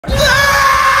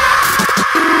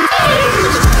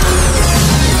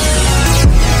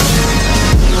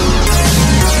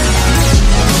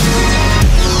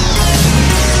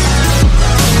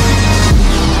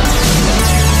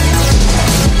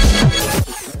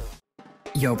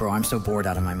Yo, bro, I'm so bored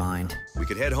out of my mind. We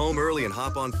could head home early and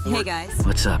hop on Ford. Hey, guys.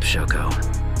 What's up, Shoko?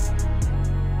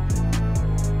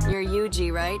 You're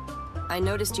Yuji, right? I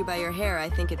noticed you by your hair.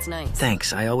 I think it's nice.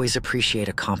 Thanks. I always appreciate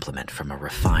a compliment from a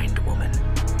refined woman.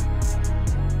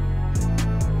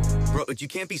 Bro, you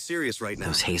can't be serious right now.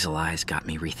 Those hazel eyes got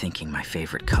me rethinking my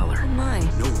favorite color. Oh my.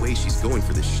 No way she's going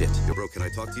for this shit. Yo, bro, can I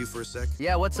talk to you for a sec?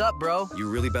 Yeah, what's up, bro? You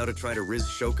really about to try to riz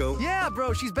Shoko? Yeah,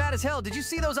 bro, she's bad as hell. Did you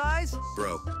see those eyes?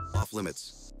 Bro, off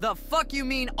limits. The fuck you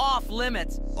mean off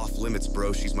limits? Off limits,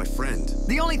 bro. She's my friend.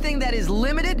 The only thing that is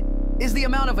limited is the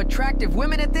amount of attractive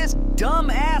women at this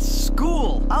dumb-ass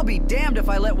school. I'll be damned if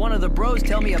I let one of the bros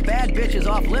tell me a bad bitch is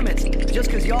off limits just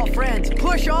because y'all friends.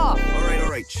 Push off! All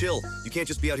right, chill. You can't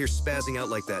just be out here spazzing out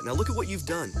like that. Now look at what you've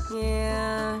done.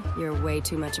 Yeah, you're way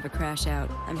too much of a crash out.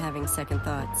 I'm having second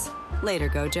thoughts. Later,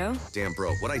 Gojo. Damn,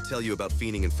 bro, what'd I tell you about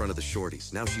fiending in front of the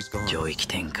shorties? Now she's gone. Joiki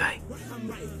Tenkai.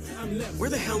 Where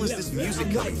the hell is this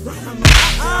music coming from?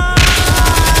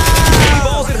 Baby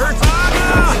balls, it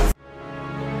hurts!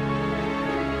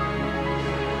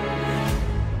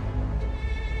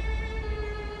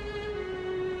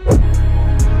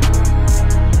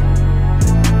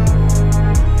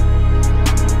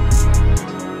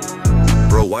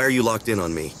 Bro, why are you locked in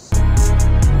on me?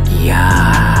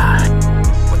 Yeah.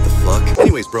 What the fuck?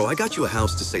 Anyways, bro, I got you a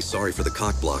house to say sorry for the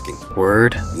cock blocking.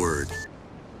 Word? Word.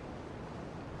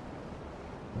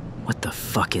 What the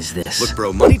fuck is this? Look,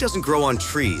 bro, money doesn't grow on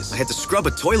trees. I had to scrub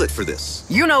a toilet for this.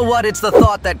 You know what? It's the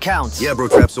thought that counts. Yeah, bro,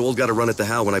 Trap, so old gotta run at the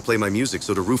how when I play my music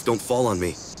so the roof don't fall on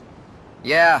me.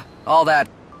 Yeah, all that.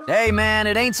 Hey, man,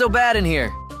 it ain't so bad in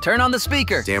here. Turn on the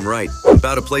speaker. Damn right. I'm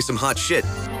about to play some hot shit.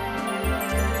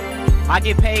 I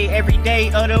get paid every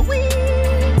day of the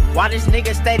week. Why this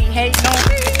nigga steady hating on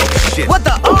me? Shit. What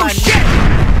the? Oh, shit!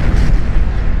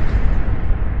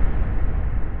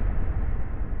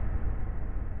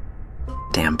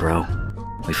 Damn, bro.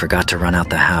 We forgot to run out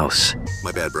the house.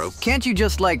 My bad, bro. Can't you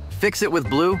just, like, fix it with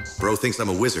blue? Bro thinks I'm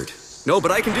a wizard. No,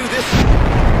 but I can do this.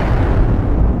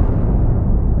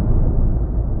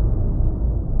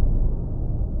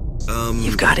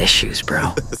 You've got issues,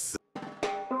 bro.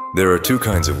 There are two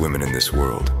kinds of women in this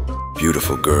world.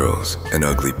 Beautiful girls and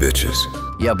ugly bitches.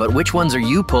 Yeah, but which ones are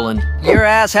you pulling? Your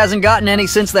ass hasn't gotten any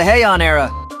since the Heian era.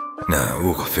 Nah,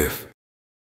 Ughafif.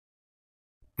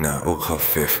 Nah,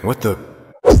 Ughafif. What the?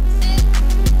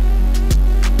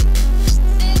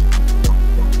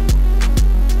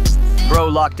 Bro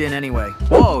locked in anyway.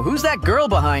 Whoa, who's that girl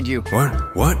behind you?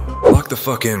 What? What? Lock the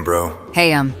fuck in, bro.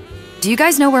 Hey, do you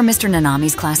guys know where Mr.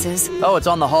 Nanami's class is? Oh, it's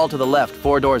on the hall to the left,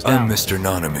 4 doors down. I'm Mr.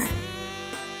 Nanami.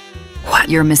 What?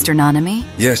 You're Mr. Nanami?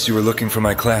 Yes, you were looking for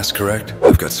my class, correct?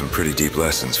 I've got some pretty deep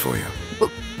lessons for you.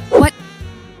 What?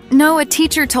 No, a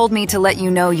teacher told me to let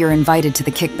you know you're invited to the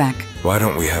kickback. Why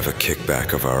don't we have a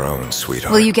kickback of our own,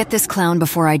 sweetheart? Will you get this clown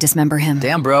before I dismember him?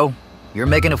 Damn, bro. You're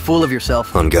making a fool of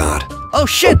yourself. On God. Oh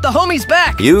shit, the homie's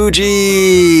back!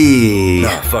 Yuji!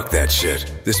 Nah, fuck that shit.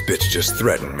 This bitch just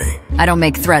threatened me. I don't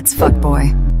make threats,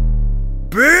 fuckboy.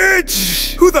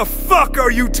 Bitch! Who the fuck are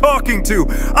you talking to?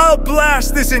 I'll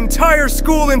blast this entire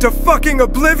school into fucking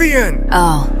oblivion!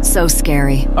 Oh, so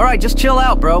scary. Alright, just chill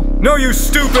out, bro. No, you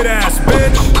stupid ass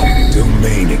bitch!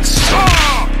 Domain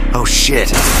Oh shit.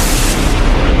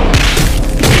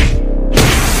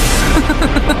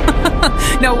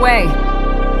 No way.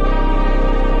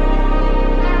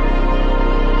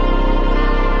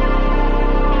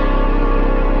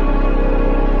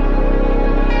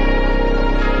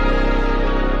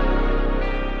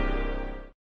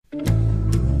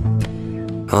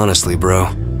 Honestly, bro,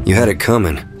 you had it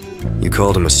coming. You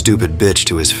called him a stupid bitch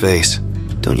to his face.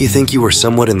 Don't you think you were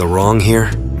somewhat in the wrong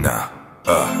here? Nah.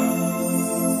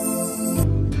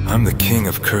 I'm the king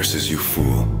of curses, you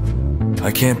fool.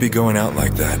 I can't be going out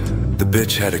like that. The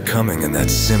bitch had it coming and that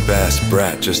simp-ass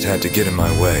brat just had to get in my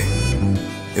way.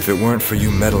 If it weren't for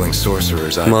you meddling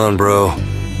sorcerers, Come on, bro.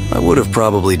 I would have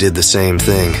probably did the same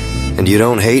thing. And you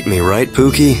don't hate me, right,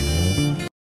 Pookie?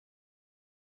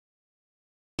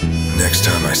 Next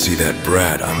time I see that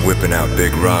brat, I'm whipping out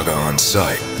Big Raga on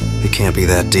sight. It can't be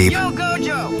that deep. Yo,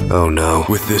 Gojo! Oh no.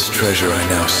 With this treasure I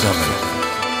now summon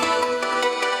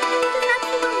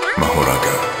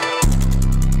Mahoraga.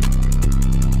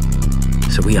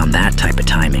 So we on that type of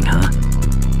timing, huh?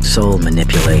 Soul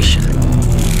manipulation.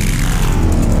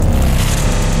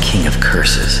 King of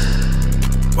curses.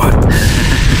 What?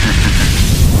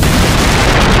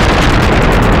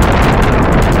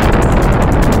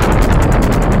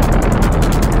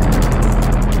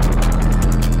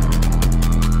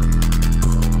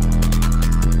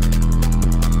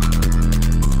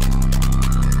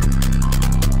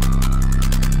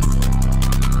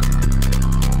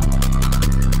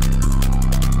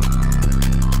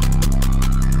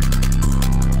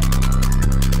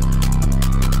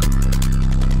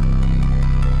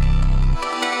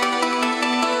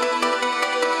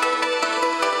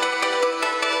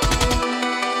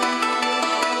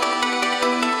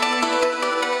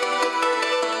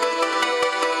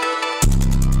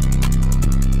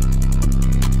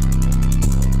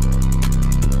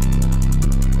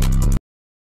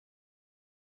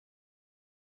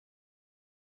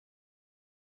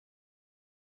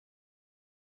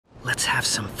 Let's have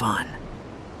some fun.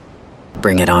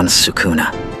 Bring it on, Sukuna.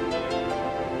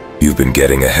 You've been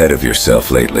getting ahead of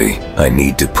yourself lately. I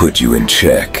need to put you in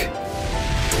check.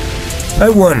 I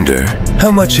wonder, how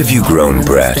much have you grown,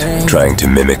 brat, trying to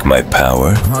mimic my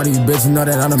power? All these bitches know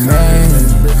that I'm the man.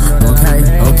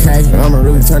 Okay, I'ma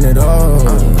really turn it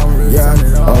on. Yeah,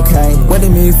 okay. What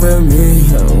it mean for me?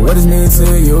 What it mean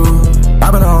to you?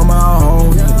 I've been on my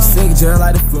own, sick just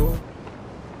like the flu.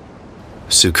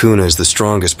 Sukuna is the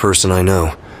strongest person I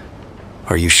know.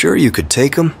 Are you sure you could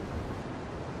take him?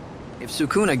 If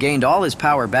Sukuna gained all his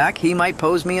power back, he might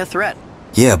pose me a threat.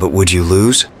 Yeah, but would you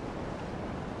lose?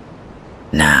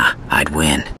 Nah, I'd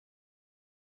win.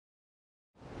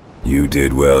 You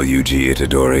did well, Yuji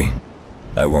Itadori.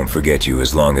 I won't forget you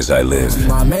as long as I live.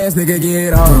 My man's nigga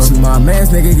get on. My man's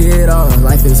nigga get on.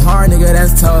 Life is hard, nigga,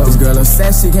 that's tough. This girl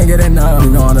obsessed, she can't get enough. You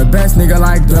know I'm the best nigga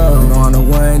like Doug. You know I'm the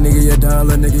one nigga, you're dumb,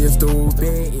 little nigga, you're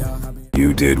stupid.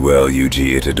 You did well,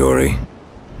 Yuji Itadori.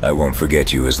 I won't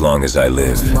forget you as long as I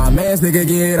live. My man's nigga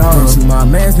get on. My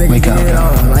man's nigga get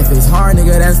on. Life is hard,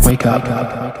 nigga, that's tough. Wake up.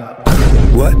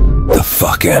 What the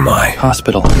fuck am I?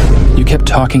 Hospital. You kept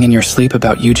talking in your sleep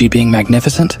about Yuji being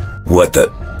magnificent? What the?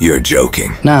 You're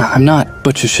joking. Nah, I'm not,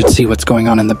 but you should see what's going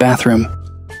on in the bathroom.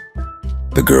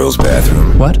 The girls'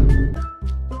 bathroom? What?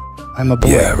 I'm a boy.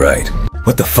 Yeah, right.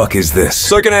 What the fuck is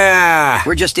this?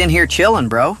 We're just in here chilling,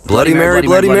 bro. Bloody Mary,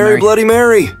 Bloody Mary, Bloody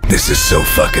Mary! This is so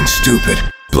fucking stupid.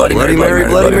 Bloody Bloody Mary, Mary,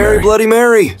 Bloody Mary, Bloody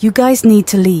Mary! You guys need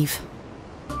to leave.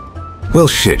 Well,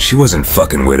 shit, she wasn't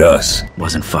fucking with us.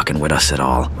 Wasn't fucking with us at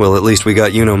all. Well, at least we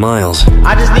got Miles.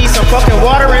 I just need some fucking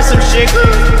water and some shit.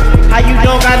 How you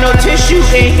don't got no tissue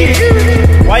in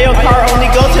here? Why your car only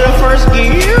go to the first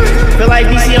gear? Feel like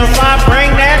BCM5,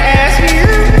 bring that ass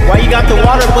here. Why you got the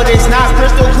water but it's not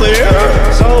crystal clear?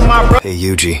 So my bro. Hey,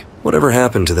 Yuji, whatever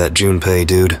happened to that Junpei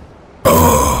dude?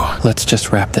 Oh. Let's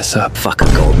just wrap this up. Fuck a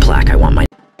gold plaque, I want my...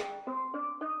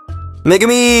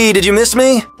 Megami, did you miss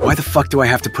me? Why the fuck do I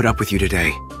have to put up with you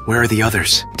today? Where are the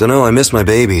others? Dunno, I miss my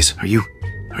babies. Are you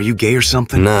gay or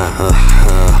something? Nah,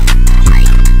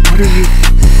 What are you?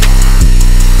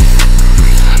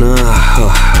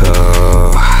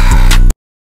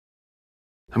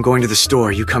 I'm going to the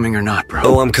store. You coming or not, bro?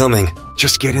 Oh, I'm coming.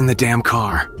 Just get in the damn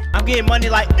car. I'm getting money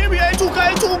like NBA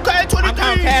 2K, 2K23. I'm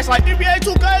counting cash like NBA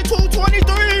 2K,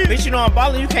 223. Bitch, you know I'm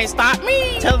ballin', you can't stop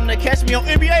me. Tell them to catch me on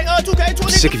NBA 2K23. I'm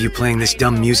sick of you playing this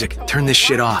dumb music. Turn this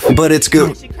shit off. But it's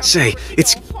good. Say,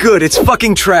 it's good. It's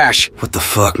fucking trash. What the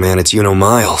fuck, man? It's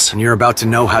Miles. And you're about to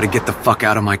know how to get the fuck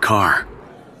out of my car.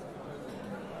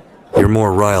 You're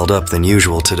more riled up than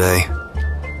usual today.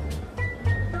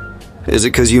 Is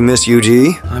it 'cause you miss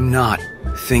Yuji? I'm not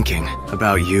thinking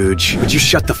about Yuge. Would you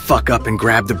shut the fuck up and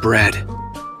grab the bread?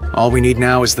 All we need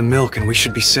now is the milk and we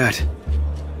should be set.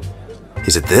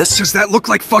 Is it this? Does that look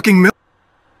like fucking milk?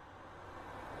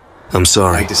 I'm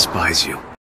sorry. I despise you.